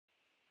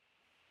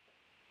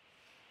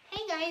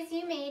guys,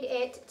 you made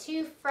it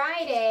to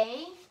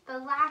Friday, the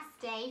last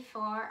day for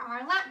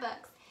our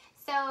Lapbooks.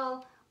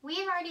 So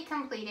we've already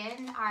completed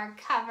our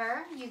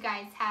cover. You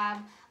guys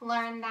have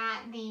learned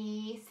that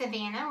the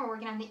savanna, we're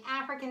working on the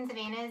African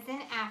savannas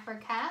in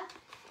Africa.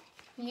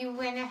 You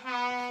went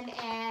ahead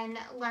and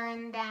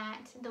learned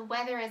that the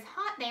weather is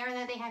hot there and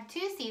that they have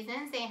two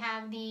seasons. They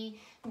have the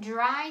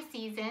dry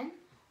season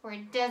where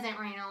it doesn't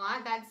rain a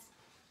lot. That's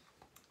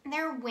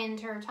their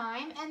winter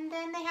time, and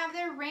then they have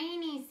their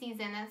rainy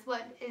season. That's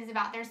what is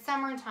about their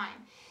summertime.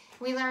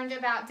 We learned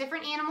about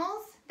different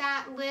animals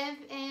that live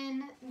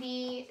in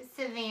the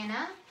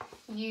savanna.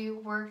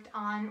 You worked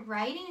on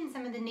writing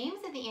some of the names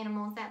of the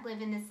animals that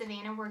live in the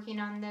savanna, working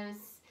on those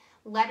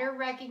letter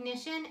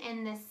recognition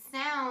and the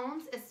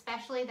sounds,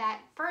 especially that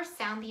first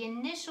sound, the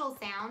initial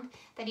sound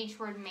that each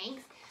word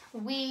makes.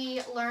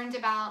 We learned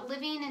about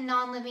living and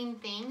non-living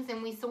things,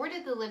 and we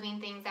sorted the living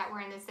things that were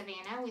in the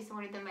savanna. We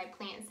sorted them by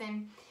plants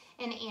and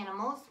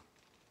animals.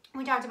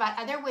 We talked about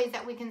other ways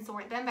that we can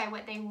sort them by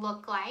what they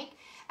look like.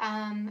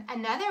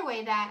 Another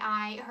way that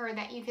I heard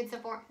that you could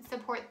sort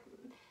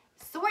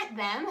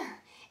them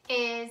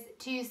is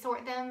to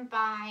sort them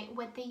by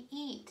what they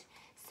eat.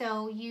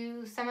 So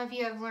some of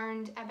you have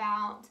learned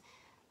about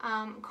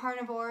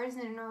carnivores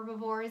and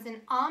herbivores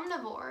and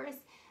omnivores.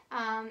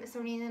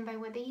 Sorting them by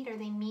what they eat. Are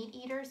they meat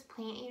eaters,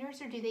 plant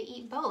eaters, or do they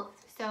eat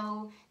both?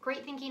 So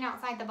great thinking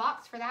outside the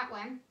box for that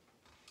one.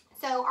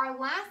 So our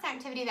last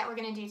activity that we're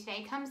going to do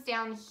today comes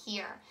down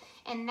here,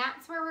 and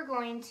that's where we're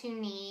going to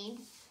need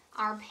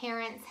our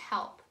parents'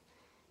 help.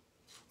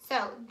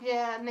 So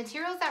the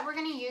materials that we're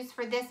going to use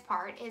for this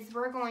part is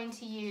we're going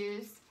to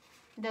use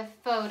the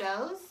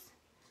photos.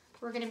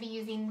 We're going to be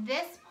using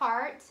this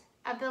part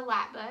of the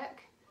Lapbook,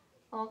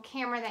 a little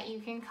camera that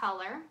you can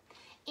color.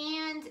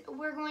 And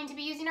we're going to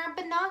be using our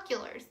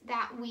binoculars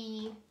that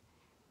we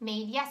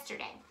made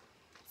yesterday.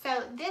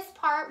 So this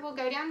part will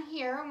go down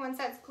here. Once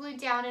that's glued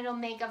down, it'll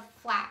make a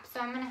flap. So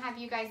I'm going to have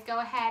you guys go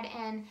ahead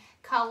and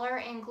color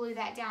and glue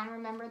that down.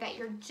 Remember that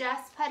you're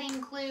just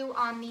putting glue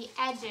on the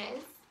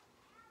edges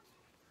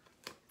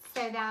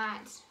so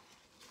that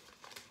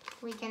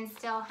we can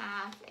still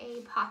have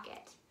a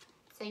pocket.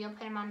 So you'll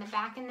put them on the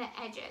back and the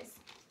edges.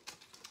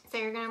 So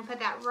you're going to put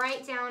that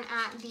right down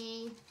at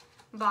the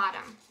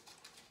bottom.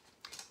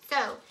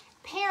 So,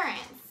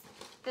 parents,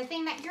 the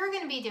thing that you're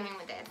going to be doing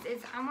with this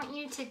is I want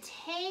you to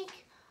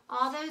take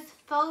all those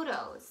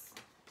photos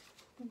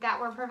that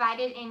were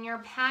provided in your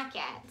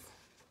packet,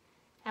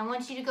 and I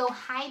want you to go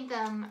hide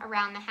them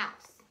around the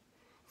house.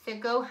 So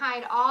go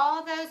hide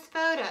all those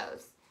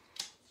photos.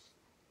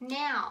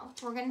 Now,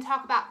 we're going to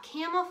talk about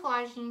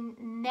camouflaging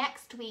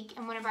next week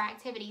in one of our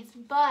activities,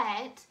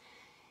 but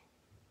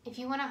if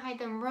you want to hide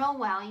them real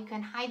well, you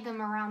can hide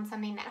them around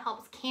something that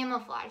helps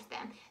camouflage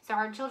them. So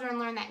our children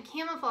learn that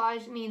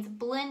camouflage means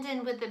blend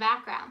in with the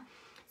background.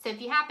 So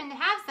if you happen to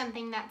have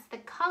something that's the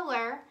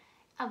color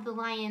of the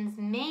lion's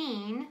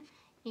mane,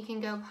 you can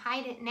go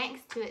hide it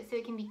next to it so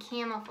it can be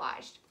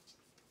camouflaged.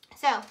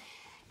 So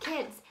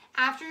kids,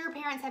 after your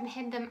parents have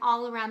hid them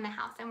all around the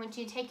house, I want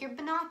you to take your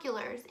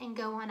binoculars and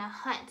go on a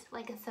hunt,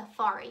 like a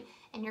safari.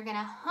 And you're going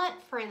to hunt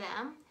for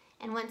them.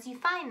 And once you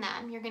find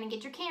them, you're going to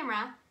get your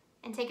camera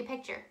and take a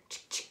picture.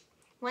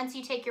 Once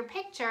you take your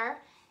picture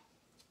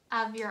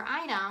of your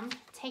item,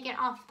 take it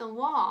off the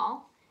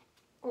wall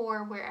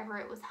or wherever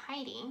it was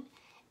hiding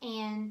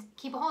and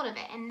keep a hold of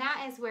it. And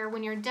that is where,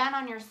 when you're done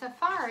on your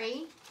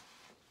safari,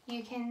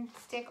 you can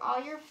stick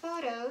all your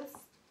photos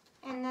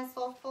in this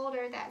little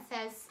folder that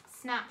says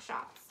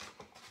snapshots.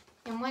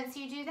 And once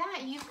you do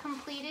that, you've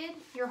completed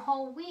your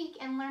whole week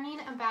in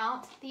learning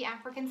about the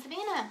African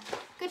savanna.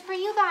 Good for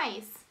you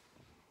guys.